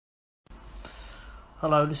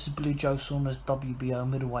Hello, this is Billy Joe Saunders, WBO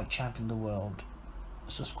middleweight champion of the world.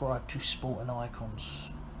 Subscribe to Sport and Icons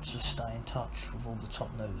to stay in touch with all the top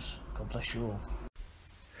news. God bless you all.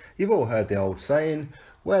 You've all heard the old saying,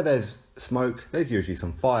 where there's smoke, there's usually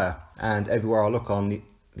some fire. And everywhere I look on the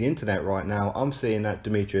internet right now, I'm seeing that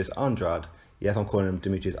Demetrius Andrade. Yes, I'm calling him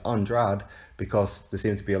Demetrius Andrade because there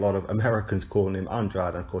seems to be a lot of Americans calling him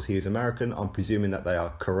Andrade. And of course, he is American. I'm presuming that they are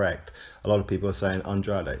correct. A lot of people are saying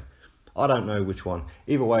Andrade. I don't know which one.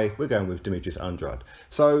 Either way, we're going with Demetrius Andrade.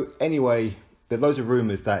 So anyway, there's loads of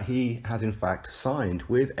rumours that he has in fact signed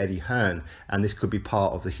with Eddie Hearn, and this could be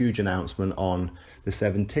part of the huge announcement on the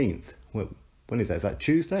 17th. Well, when is that? Is that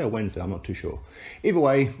Tuesday or Wednesday? I'm not too sure. Either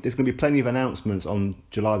way, there's going to be plenty of announcements on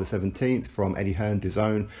July the 17th from Eddie Hearn,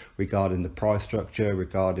 Dazn, regarding the price structure,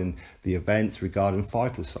 regarding the events, regarding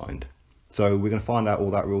fighters signed. So we're going to find out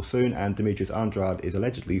all that real soon, and Demetrius Andrade is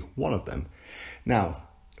allegedly one of them. Now,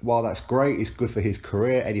 while that's great, it's good for his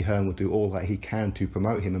career. Eddie Hearn will do all that he can to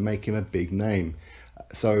promote him and make him a big name.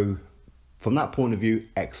 So from that point of view,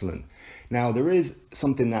 excellent. Now, there is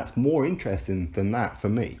something that's more interesting than that for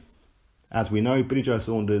me. As we know, Billy Joe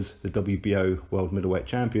Saunders, the WBO World Middleweight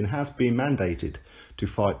Champion, has been mandated to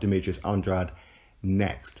fight Demetrius Andrade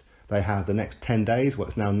next. They have the next 10 days, well,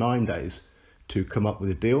 it's now 9 days, to come up with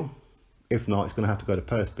a deal. If not, it's going to have to go to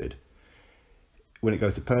purse bid. When it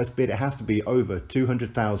goes to purse bid, it has to be over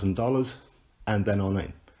 $200,000 and then on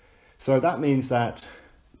in. So that means that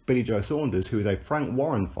Billy Joe Saunders, who is a Frank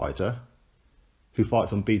Warren fighter, who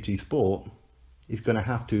fights on BT Sport, is going to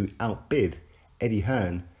have to outbid Eddie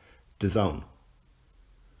Hearn, Dazn.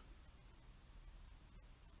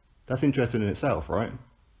 That's interesting in itself, right?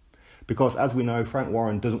 Because as we know, Frank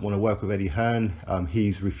Warren doesn't want to work with Eddie Hearn.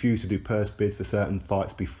 He's refused to do purse bids for certain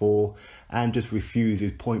fights before and just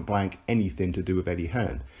refuses point blank anything to do with Eddie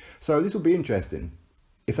Hearn. So this will be interesting.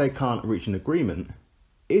 If they can't reach an agreement,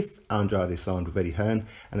 if Andrade is signed with Eddie Hearn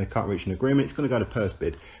and they can't reach an agreement, it's going to go to purse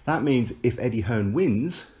bid. That means if Eddie Hearn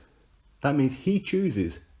wins, that means he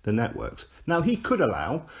chooses the networks. Now, he could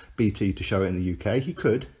allow BT to show it in the UK, he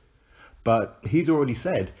could. But he's already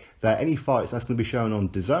said that any fights that's going to be shown on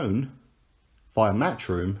Dazn via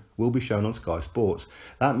Matchroom will be shown on Sky Sports.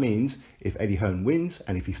 That means if Eddie Hearn wins,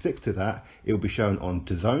 and if he sticks to that, it will be shown on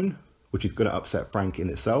Dazn, which is going to upset Frank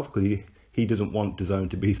in itself because he doesn't want Dazn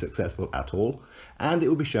to be successful at all. And it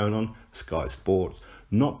will be shown on Sky Sports,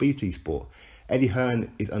 not BT Sport. Eddie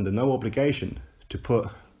Hearn is under no obligation to put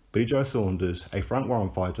Billy Joe Saunders, a Frank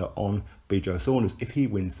Warren fighter, on Billy Joe Saunders if he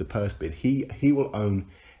wins the purse bid. He will own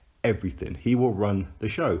everything. He will run the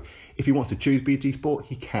show. If he wants to choose BT Sport,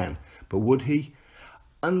 he can. But would he?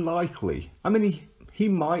 Unlikely. I mean, he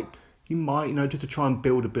might, you know, just to try and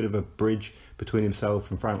build a bit of a bridge between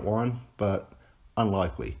himself and Frank Warren, but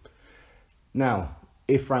unlikely. Now,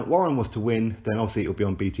 if Frank Warren was to win, then obviously it'll be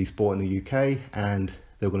on BT Sport in the UK and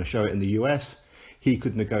they're going to show it in the US. He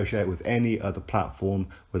could negotiate with any other platform,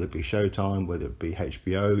 whether it be Showtime, whether it be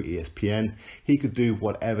HBO, ESPN. He could do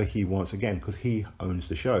whatever he wants again because he owns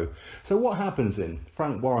the show. So what happens then?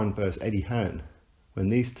 Frank Warren versus Eddie Hearn, when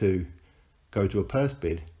these two go to a purse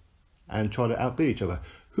bid and try to outbid each other.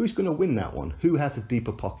 Who's going to win that one? Who has the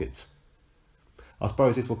deeper pockets? I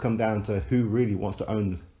suppose this will come down to who really wants to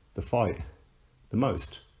own the fight the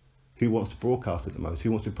most. Who wants to broadcast it the most?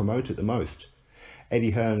 Who wants to promote it the most?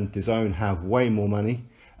 Eddie Hearn, Dazn have way more money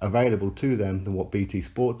available to them than what BT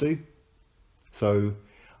Sport do. So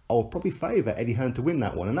I'll probably favour Eddie Hearn to win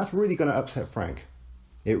that one. And that's really going to upset Frank.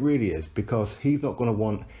 It really is, because he's not going to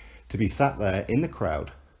want to be sat there in the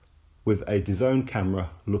crowd with a Dazn camera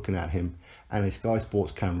looking at him and a Sky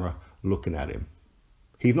Sports camera looking at him.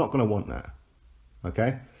 He's not going to want that.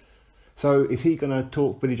 Okay? So is he going to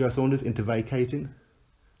talk Billy Joe Saunders into vacating?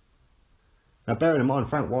 Now, bearing in mind,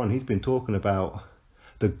 Frank Warren, he's been talking about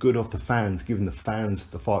the good of the fans, giving the fans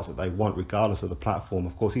the fights that they want, regardless of the platform.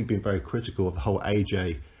 Of course, he's been very critical of the whole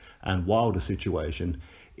AJ and Wilder situation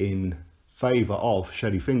in favour of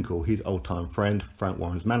Shelley Finkel, his old-time friend, Frank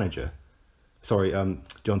Warren's manager. Sorry,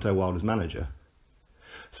 Deontay Wilder's manager.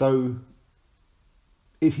 So,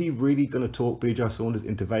 is he really going to talk Billy Joe Saunders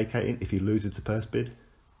into vacating if he loses the purse bid?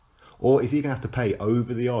 Or is he going to have to pay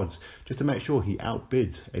over the odds just to make sure he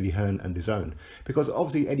outbids Eddie Hearn and Dazn? Because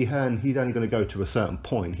obviously Eddie Hearn, he's only going to go to a certain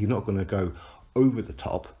point. He's not going to go over the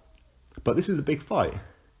top. But this is a big fight.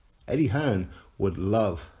 Eddie Hearn would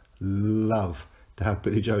love to have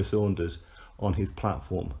Billy Joe Saunders on his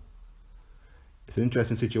platform. It's an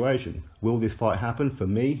interesting situation. Will this fight happen? For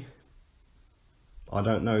me, I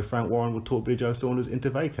don't know if Frank Warren will talk Billy Joe Saunders into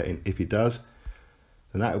vacating. If he does,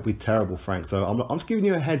 then that would be terrible, Frank. So I'm just giving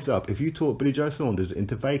you a heads up. If you talk Billy Joe Saunders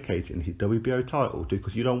into vacating his WBO title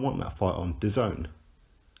because you don't want that fight on Dazn,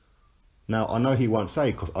 Now, I know he won't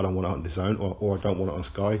say because I don't want it on Dazn or I don't want it on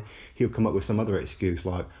Sky. He'll come up with some other excuse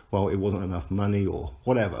like, well, it wasn't enough money or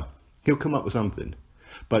whatever. He'll come up with something.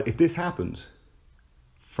 But if this happens,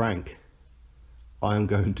 Frank, I am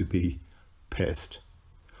going to be pissed.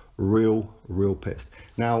 Real pissed.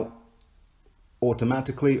 Now,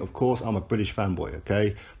 automatically, of course, I'm a British fanboy,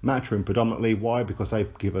 okay? Matchroom predominantly. Why? Because they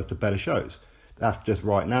give us the better shows. That's just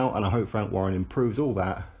right now, and I hope Frank Warren improves all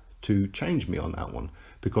that to change me on that one,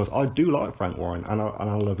 because I do like Frank Warren, and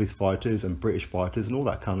I love his fighters and British fighters and all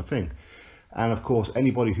that kind of thing. And of course,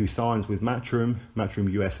 anybody who signs with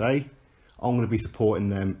Matchroom USA, I'm going to be supporting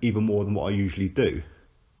them even more than what I usually do.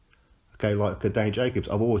 Okay, like Danny Jacobs,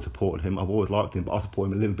 I've always supported him, I've always liked him, but I support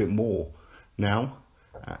him a little bit more now.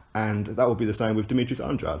 And that will be the same with Demetrius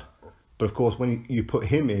Andrade. But of course, when you put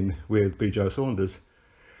him in with Billy Joe Saunders,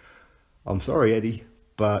 I'm sorry, Eddie,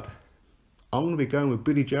 but I'm going to be going with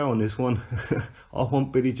Billy Joe on this one. I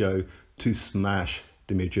want Billy Joe to smash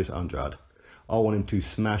Demetrius Andrade. I want him to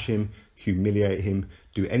smash him, humiliate him,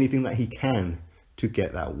 do anything that he can to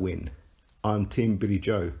get that win. I'm Team Billy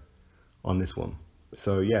Joe on this one.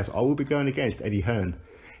 So yes, I will be going against Eddie Hearn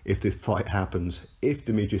if this fight happens. If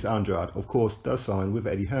Demetrius Andrade, of course, does sign with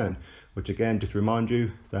Eddie Hearn, which again, just remind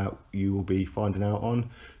you that you will be finding out on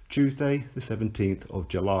Tuesday, the 17th of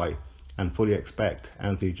July, and fully expect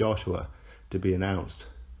Anthony Joshua to be announced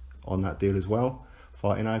on that deal as well,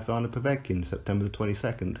 fighting Alexander Povetkin September the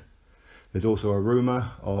 22nd. There's also a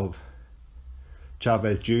rumour of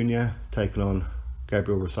Chavez Jr. taking on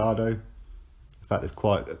Gabriel Rosado. In fact, there's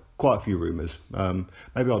quite a few rumours.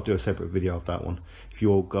 Maybe I'll do a separate video of that one. If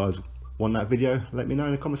you all guys want that video, let me know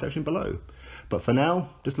in the comment section below. But for now,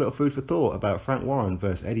 just a little food for thought about Frank Warren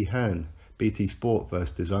versus Eddie Hearn, BT Sport versus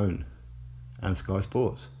Dazn and Sky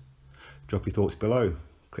Sports. Drop your thoughts below,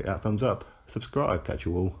 click that thumbs up, subscribe, catch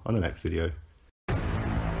you all on the next video.